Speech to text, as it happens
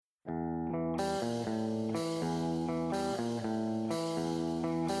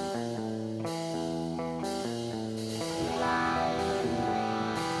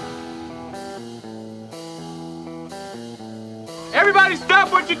Everybody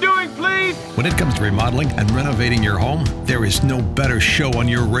stop what you're doing, please! When it comes to remodeling and renovating your home, there is no better show on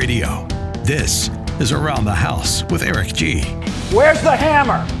your radio. This is Around the House with Eric G. Where's the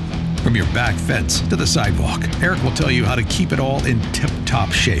hammer? From your back fence to the sidewalk, Eric will tell you how to keep it all in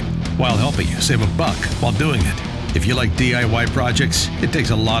tip-top shape while helping you save a buck while doing it. If you like DIY projects, it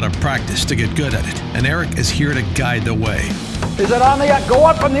takes a lot of practice to get good at it, and Eric is here to guide the way. Is it on the, go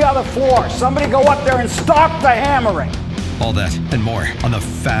up on the other floor. Somebody go up there and stop the hammering. All that and more on the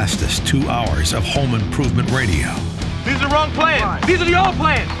fastest 2 hours of home improvement radio. These are the wrong plans. These are the old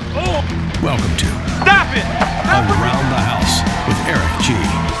plans. Oh! Welcome to Stop it! Around the House with Eric G.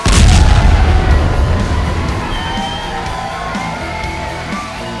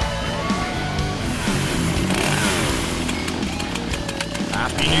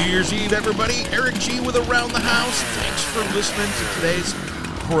 Happy New Year's Eve, everybody. Eric G with Around the House. Thanks for listening to today's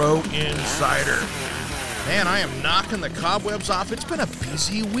Pro Insider. Man, I am knocking the cobwebs off. It's been a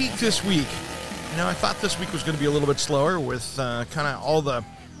busy week this week. You know, I thought this week was going to be a little bit slower with kind of all the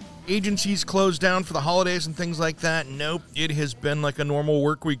agencies closed down for the holidays and things like that. Nope, it has been like a normal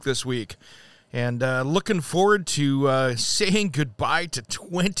work week this week. And looking forward to saying goodbye to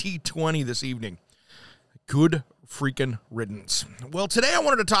 2020 this evening. Good freaking riddance. Well, today I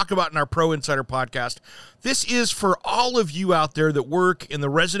wanted to talk about in our Pro Insider podcast, this is for all of you out there that work in the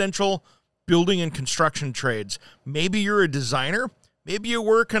residential building and construction trades. Maybe you're a designer. Maybe you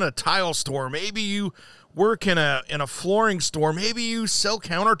work in a tile store. Maybe you work in a flooring store. Maybe you sell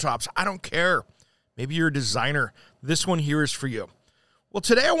countertops. I don't care. Maybe you're a designer. This one here is for you. Well,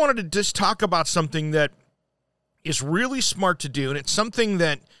 today I wanted to just talk about something that is really smart to do, and it's something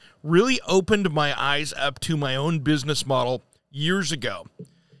that really opened my eyes up to my own business model years ago.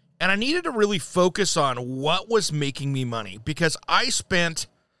 And I needed to really focus on what was making me money because I spent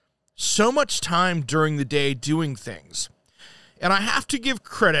so much time during the day doing things. And I have to give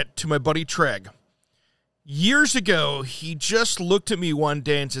credit to my buddy Treg. Years ago, he just looked at me one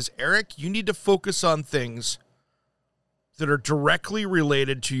day and says, Eric, you need to focus on things that are directly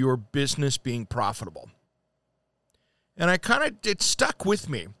related to your business being profitable. And it stuck with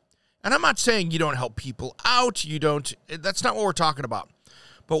me. And I'm not saying you don't help people out, that's not what we're talking about.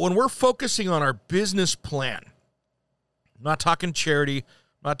 But when we're focusing on our business plan, I'm not talking charity,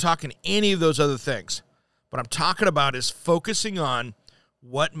 I'm not talking any of those other things. What I'm talking about is focusing on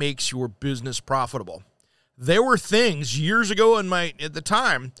what makes your business profitable. There were things years ago at the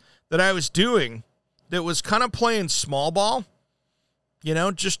time that I was doing that was kind of playing small ball,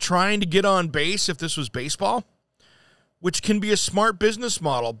 just trying to get on base if this was baseball, which can be a smart business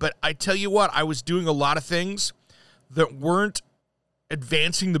model. But I tell you what, I was doing a lot of things that weren't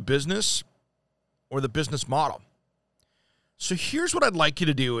advancing the business or the business model. So here's what I'd like you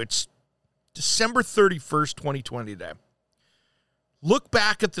to do. It's December 31st, 2020 today. Look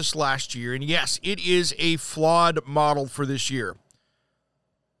back at this last year, and yes, it is a flawed model for this year.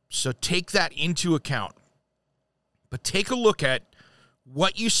 So take that into account. But take a look at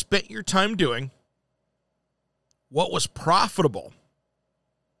what you spent your time doing, what was profitable,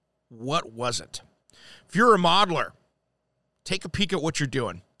 what wasn't. If you're a modeler, take a peek at what you're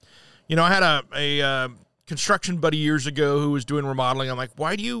doing. I had a construction buddy years ago who was doing remodeling. I'm like,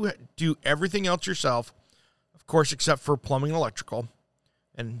 why do you do everything else yourself? Of course, except for plumbing and electrical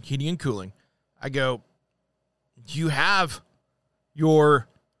and heating and cooling. I go, you have your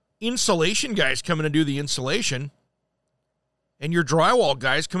insulation guys coming to do the insulation and your drywall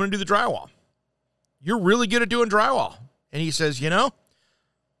guys coming to do the drywall. You're really good at doing drywall. And he says,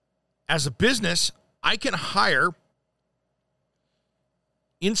 as a business, I can hire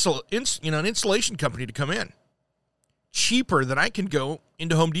an insulation company to come in cheaper than I can go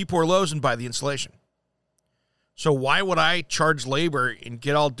into Home Depot or Lowe's and buy the insulation. So why would I charge labor and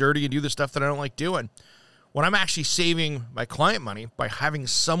get all dirty and do the stuff that I don't like doing when I'm actually saving my client money by having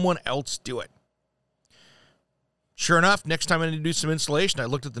someone else do it? Sure enough, next time I need to do some installation, I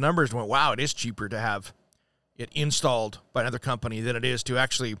looked at the numbers and went, wow, it is cheaper to have it installed by another company than it is to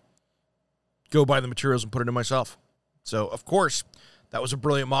actually go buy the materials and put it in myself. So, of course, that was a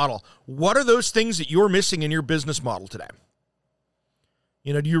brilliant model. What are those things that you're missing in your business model today?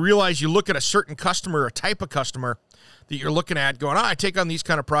 Do you realize you look at a certain customer, a type of customer that you're looking at going, I take on these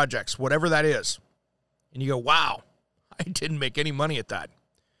kind of projects, whatever that is. And you go, wow, I didn't make any money at that.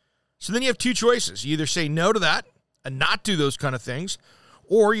 So then you have two choices. You either say no to that and not do those kind of things,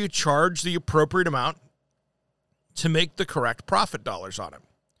 or you charge the appropriate amount to make the correct profit dollars on it.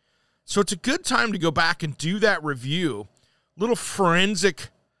 So it's a good time to go back and do that review, little forensic,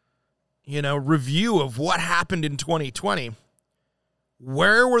 review of what happened in 2020.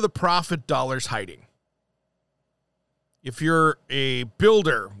 Where were the profit dollars hiding? If you're a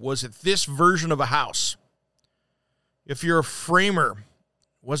builder, was it this version of a house? If you're a framer,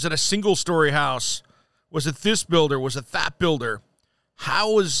 was it a single-story house? Was it this builder? Was it that builder?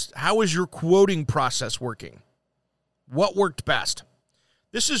 How is your quoting process working? What worked best?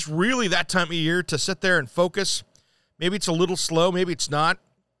 This is really that time of year to sit there and focus. Maybe it's a little slow, maybe it's not.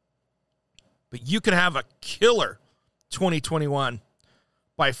 But you can have a killer 2021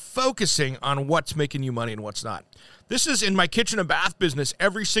 by focusing on what's making you money and what's not. This is in my kitchen and bath business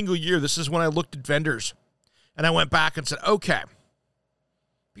every single year. This is when I looked at vendors and I went back and said, okay.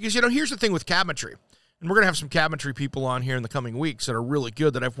 Because, here's the thing with cabinetry. And we're going to have some cabinetry people on here in the coming weeks that are really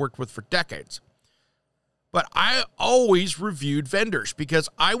good that I've worked with for decades. But I always reviewed vendors because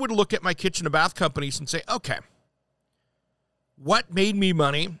I would look at my kitchen and bath companies and say, okay, what made me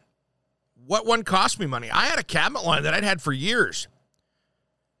money? What one cost me money? I had a cabinet line that I'd had for years.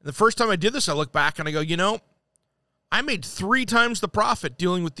 And the first time I did this, I look back and I go, I made 3 times the profit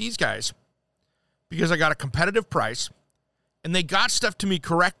dealing with these guys because I got a competitive price and they got stuff to me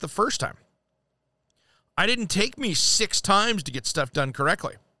correct the first time. I didn't take me 6 times to get stuff done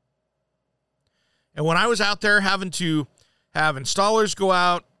correctly. And when I was out there having to have installers go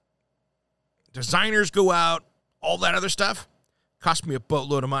out, designers go out, all that other stuff, cost me a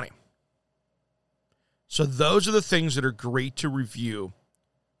boatload of money. So those are the things that are great to review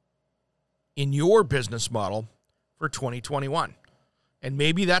in your business model for 2021. And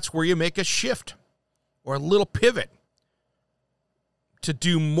maybe that's where you make a shift or a little pivot to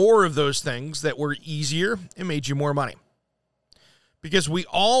do more of those things that were easier and made you more money. Because we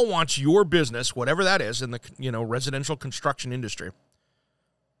all want your business, whatever that is in the residential construction industry,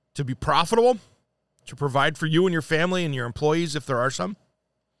 to be profitable, to provide for you and your family and your employees if there are some,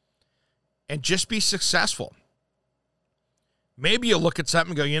 and just be successful. Maybe you look at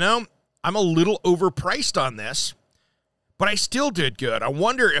something and go, I'm a little overpriced on this, but I still did good. I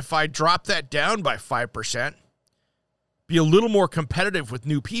wonder if I drop that down by 5%, be a little more competitive with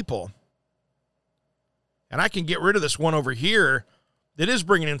new people, and I can get rid of this one over here that is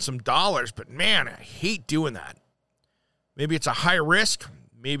bringing in some dollars, but man, I hate doing that. Maybe it's a high risk.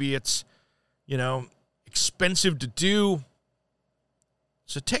 Maybe it's, expensive to do.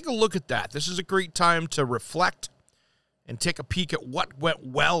 So take a look at that. This is a great time to reflect and take a peek at what went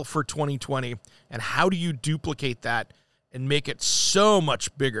well for 2020 and how do you duplicate that and make it so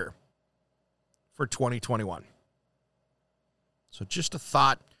much bigger for 2021. So just a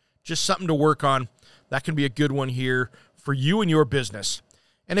thought, just something to work on. That can be a good one here for you and your business.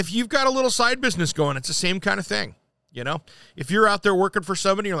 And if you've got a little side business going, it's the same kind of thing. If you're out there working for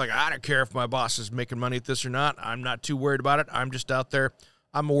somebody, you're like, I don't care if my boss is making money at this or not. I'm not too worried about it. I'm just out there.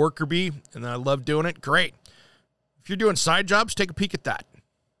 I'm a worker bee, and I love doing it. Great. If you're doing side jobs, take a peek at that.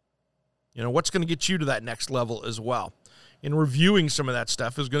 What's going to get you to that next level as well. And reviewing some of that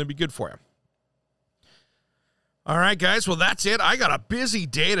stuff is going to be good for you. All right, guys. Well, that's it. I got a busy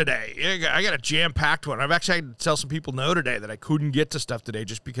day today. I got a jam-packed one. I've actually had to tell some people no today that I couldn't get to stuff today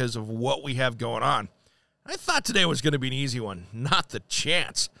just because of what we have going on. I thought today was going to be an easy one. Not the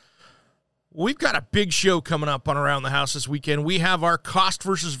chance. We've got a big show coming up on Around the House this weekend. We have our cost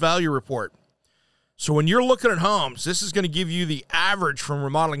versus value report. So when you're looking at homes, this is going to give you the average from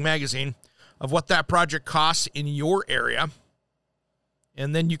Remodeling Magazine of what that project costs in your area.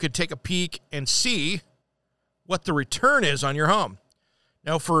 And then you could take a peek and see what the return is on your home.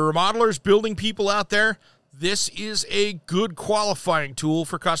 Now, for remodelers, building people out there, this is a good qualifying tool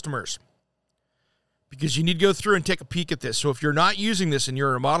for customers because you need to go through and take a peek at this. So if you're not using this and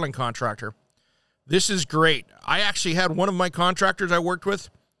you're a remodeling contractor, this is great. I actually had one of my contractors I worked with.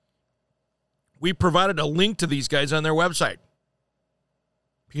 We provided a link to these guys on their website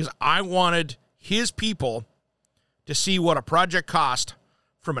because I wanted his people to see what a project cost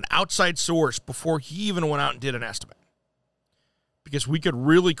from an outside source before he even went out and did an estimate. Because we could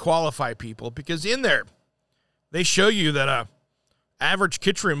really qualify people. Because in there, they show you that a average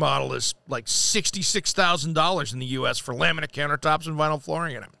kitchen remodel is like $66,000 in the U.S. for laminate countertops and vinyl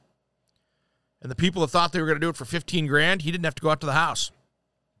flooring in it. And the people that thought they were going to do it for $15,000, he didn't have to go out to the house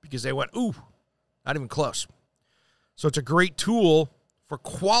because they went, ooh, not even close. So it's a great tool for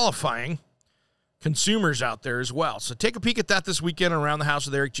qualifying consumers out there as well. So take a peek at that this weekend Around the House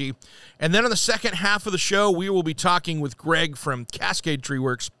with Eric G. And then in the second half of the show, we will be talking with Greg from Cascade Tree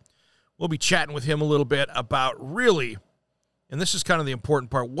Works. We'll be chatting with him a little bit about really, and this is kind of the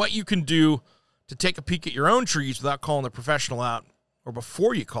important part, what you can do to take a peek at your own trees without calling the professional out, or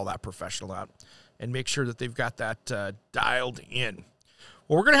before you call that professional out, and make sure that they've got that dialed in.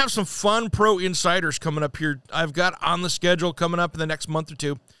 Well, we're going to have some fun pro insiders coming up here. I've got on the schedule coming up in the next month or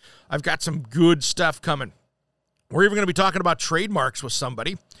two. I've got some good stuff coming. We're even going to be talking about trademarks with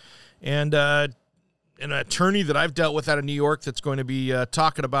somebody. And an attorney that I've dealt with out of New York that's going to be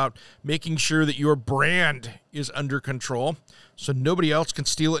talking about making sure that your brand is under control so nobody else can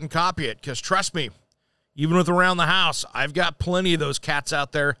steal it and copy it. Because trust me, even with Around the House, I've got plenty of those cats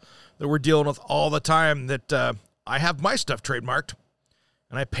out there that we're dealing with all the time that I have my stuff trademarked,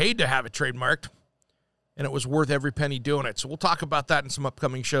 and I paid to have it trademarked, and it was worth every penny doing it. So we'll talk about that in some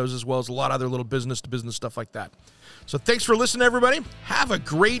upcoming shows, as well as a lot of other little business-to-business stuff like that. So thanks for listening, everybody. Have a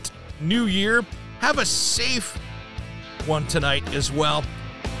great new year. Have a safe one tonight as well.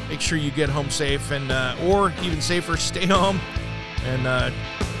 Make sure you get home safe, and or even safer, stay home and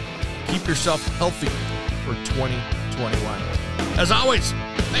keep yourself healthy for 2021. As always,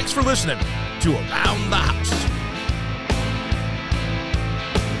 thanks for listening to Around the House.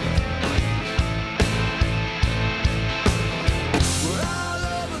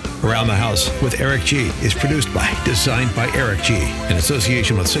 Around the House with Eric G. is produced by, designed by Eric G. in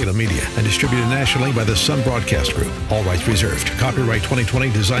association with Salem Media and distributed nationally by the Sun Broadcast Group. All rights reserved. Copyright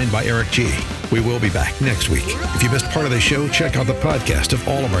 2020, designed by Eric G. We will be back next week. If you missed part of the show, check out the podcast of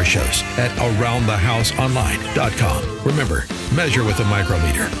all of our shows at AroundTheHouseOnline.com. Remember, measure with a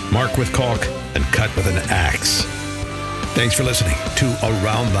micrometer, mark with caulk, and cut with an axe. Thanks for listening to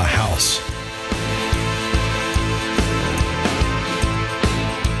Around the House.